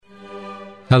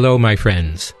Hello, my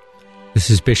friends. This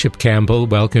is Bishop Campbell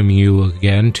welcoming you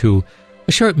again to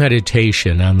a short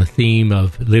meditation on the theme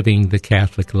of living the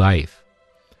Catholic life.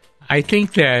 I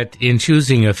think that in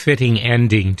choosing a fitting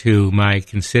ending to my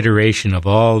consideration of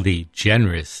all the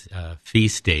generous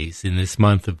feast days in this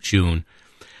month of June,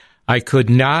 I could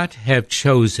not have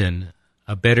chosen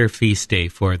a better feast day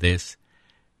for this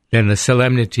than the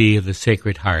Solemnity of the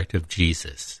Sacred Heart of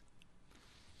Jesus.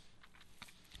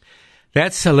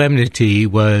 That solemnity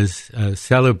was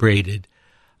celebrated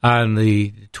on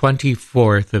the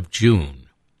 24th of June.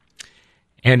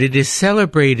 And it is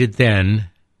celebrated then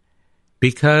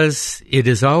because it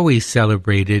is always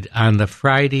celebrated on the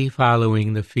Friday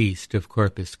following the feast of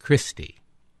Corpus Christi.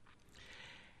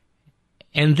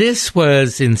 And this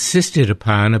was insisted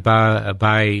upon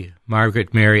by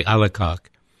Margaret Mary Alacoque,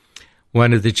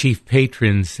 one of the chief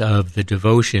patrons of the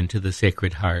devotion to the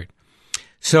Sacred Heart,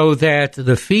 so that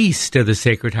the feast of the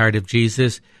Sacred Heart of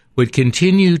Jesus would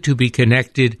continue to be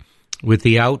connected with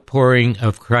the outpouring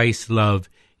of Christ's love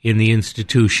in the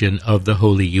institution of the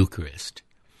Holy Eucharist.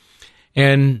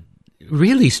 And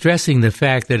really stressing the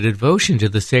fact that a devotion to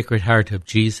the Sacred Heart of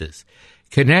Jesus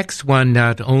connects one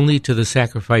not only to the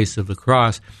sacrifice of the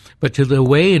cross, but to the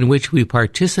way in which we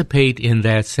participate in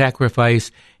that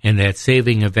sacrifice and that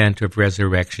saving event of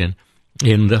resurrection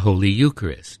in the Holy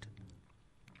Eucharist.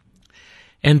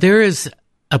 And there is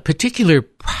a particular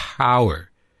power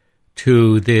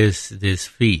to this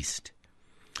feast.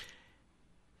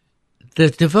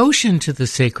 The devotion to the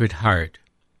Sacred Heart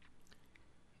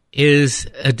is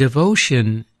a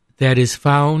devotion that is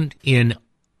found in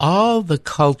all the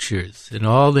cultures and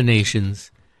all the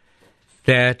nations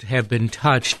that have been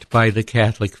touched by the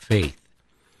Catholic faith.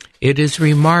 It is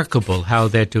remarkable how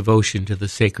that devotion to the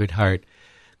Sacred Heart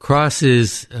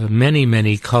crosses many,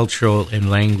 many cultural and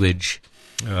language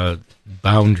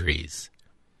boundaries.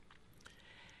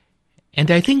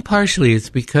 And I think partially it's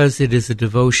because it is a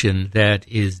devotion that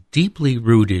is deeply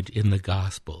rooted in the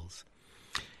Gospels.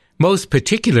 Most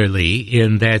particularly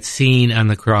in that scene on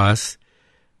the cross,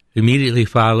 immediately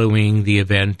following the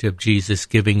event of Jesus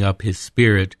giving up his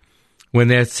spirit, when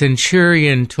that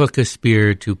centurion took a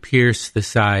spear to pierce the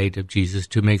side of Jesus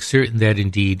to make certain that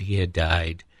indeed he had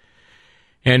died.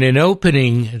 And in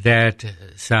opening that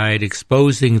side,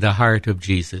 exposing the heart of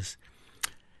Jesus,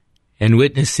 and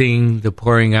witnessing the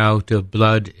pouring out of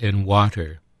blood and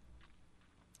water,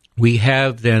 we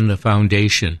have then the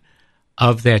foundation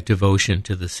of that devotion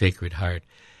to the Sacred Heart,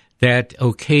 that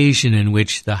occasion in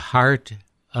which the heart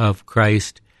of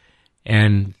Christ,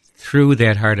 and through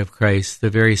that heart of Christ,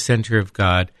 the very center of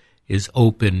God, is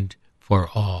opened for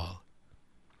all.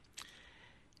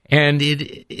 And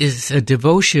it is a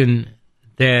devotion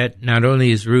that not only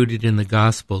is rooted in the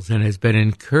Gospels and has been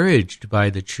encouraged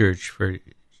by the Church for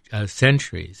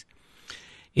centuries,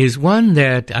 is one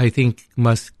that I think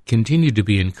must continue to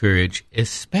be encouraged,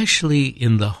 especially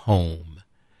in the home.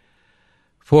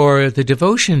 For the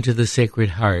devotion to the Sacred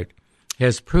Heart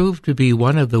has proved to be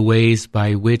one of the ways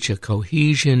by which a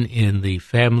cohesion in the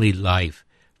family life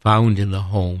found in the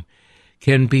home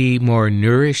can be more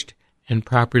nourished and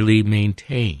properly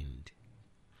maintained.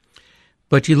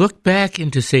 But you look back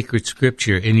into sacred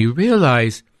scripture and you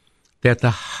realize that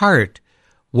the heart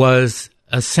was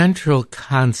a central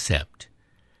concept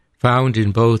found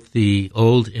in both the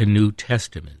Old and New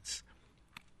Testaments.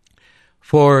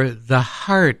 For the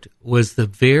heart was the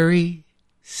very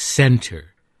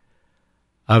center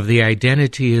of the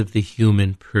identity of the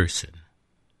human person.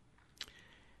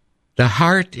 The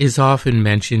heart is often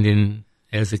mentioned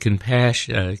as a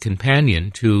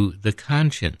companion to the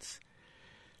conscience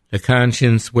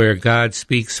where God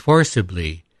speaks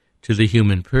forcibly to the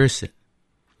human person.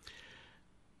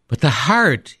 But the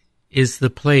heart is the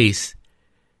place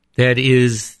that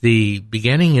is the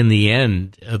beginning and the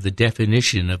end of the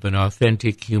definition of an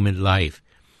authentic human life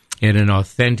and an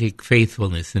authentic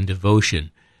faithfulness and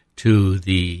devotion to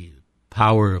the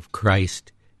power of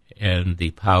Christ and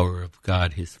the power of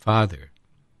God his Father.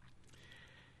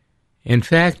 In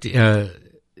fact,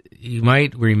 you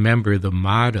might remember the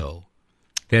motto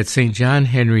that St. John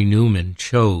Henry Newman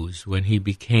chose when he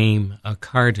became a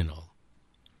cardinal.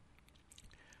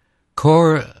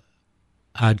 Cor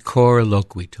ad cor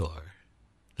loquitur.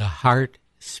 The heart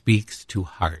speaks to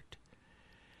heart.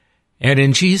 And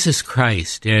in Jesus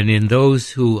Christ and in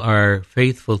those who are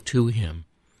faithful to him,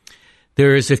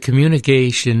 there is a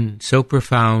communication so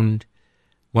profound,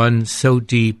 one so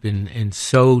deep and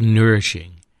so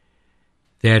nourishing,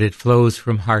 that it flows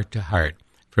from heart to heart,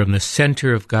 from the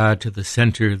center of God to the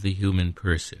center of the human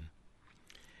person.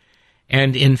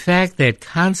 And in fact, that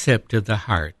concept of the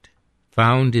heart,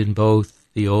 found in both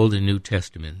the Old and New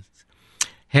Testaments,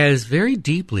 has very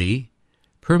deeply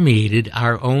permeated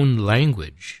our own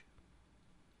language.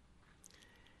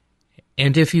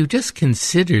 And if you just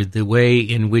consider the way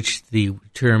in which the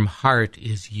term heart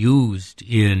is used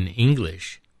in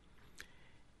English,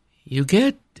 you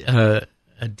get a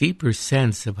deeper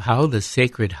sense of how the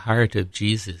Sacred Heart of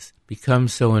Jesus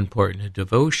becomes so important a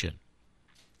devotion.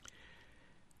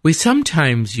 We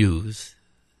sometimes use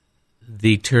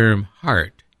the term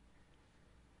heart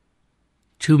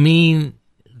to mean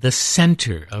the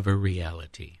center of a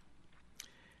reality.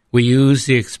 We use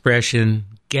the expression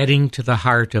getting to the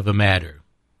heart of a matter.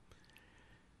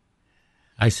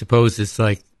 I suppose it's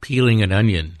like peeling an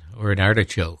onion or an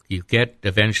artichoke. You get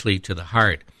eventually to the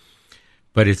heart,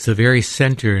 but it's the very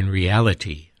center and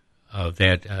reality of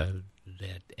that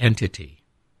entity.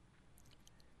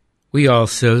 We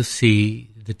also see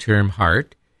the term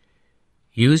heart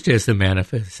used as a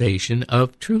manifestation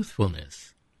of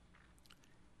truthfulness.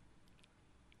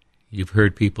 You've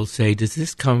heard people say, does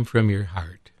this come from your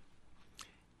heart?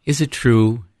 Is it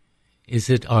true? Is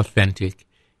it authentic?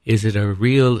 Is it a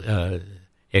real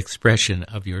expression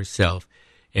of yourself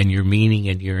and your meaning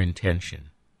and your intention?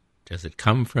 Does it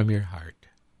come from your heart?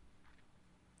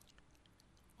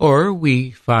 Or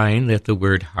we find that the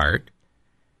word heart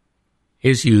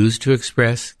is used to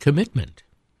express commitment.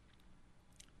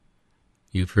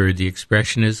 You've heard the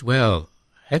expression as well.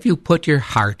 Have you put your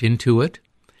heart into it?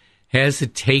 Has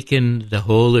it taken the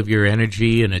whole of your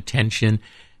energy and attention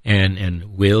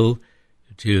and will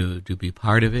to be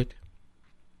part of it?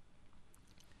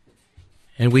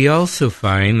 And we also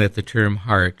find that the term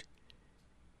heart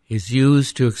is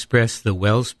used to express the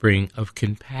wellspring of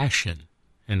compassion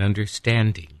and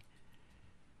understanding.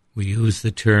 We use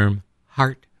the term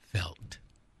heartfelt.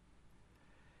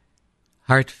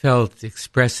 Heartfelt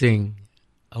expressing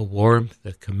a warmth,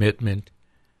 a commitment,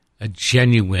 a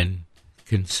genuine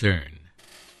concern.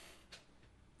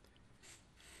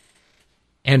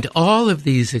 And all of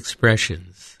these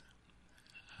expressions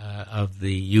of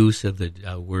the use of the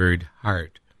word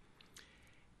heart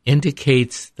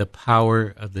indicates the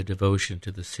power of the devotion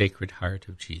to the Sacred Heart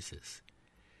of Jesus.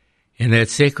 And that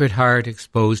Sacred Heart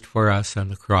exposed for us on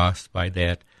the cross by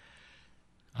that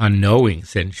unknowing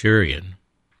centurion,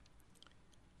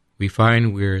 we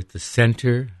find we're at the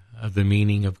center of the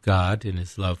meaning of God and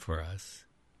His love for us.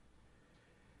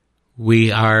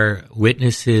 We are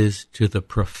witnesses to the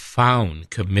profound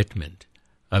commitment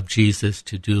of Jesus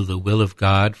to do the will of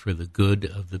God for the good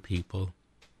of the people.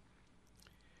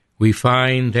 We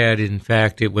find that, in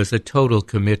fact, it was a total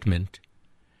commitment,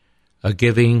 a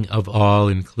giving of all,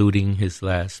 including His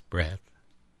last breath.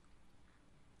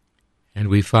 And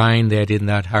we find that in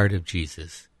that heart of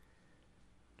Jesus,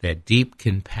 that deep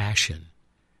compassion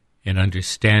and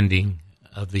understanding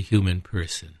of the human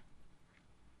person.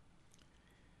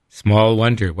 Small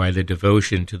wonder why the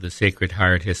devotion to the Sacred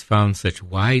Heart has found such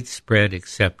widespread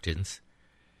acceptance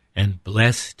and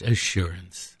blessed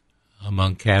assurance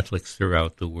among Catholics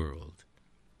throughout the world.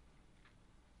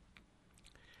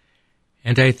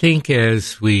 And I think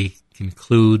as we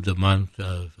conclude the month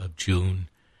of June,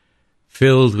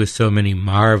 filled with so many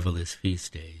marvelous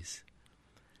feast days,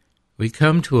 we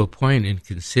come to a point in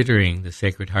considering the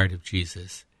Sacred Heart of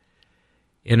Jesus,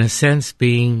 in a sense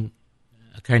being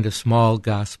a kind of small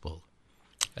gospel,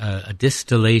 a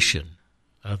distillation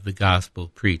of the gospel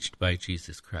preached by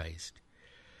Jesus Christ.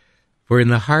 For in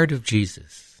the heart of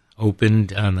Jesus,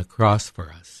 opened on the cross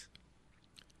for us,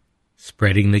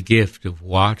 spreading the gift of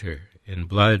water and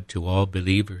blood to all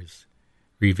believers,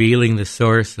 revealing the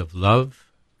source of love,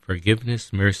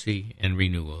 forgiveness, mercy, and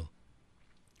renewal,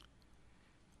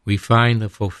 we find the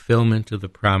fulfillment of the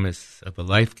promise of a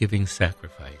life-giving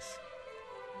sacrifice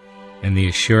and the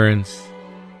assurance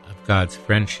of God's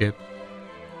friendship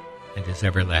and His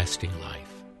everlasting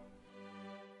life.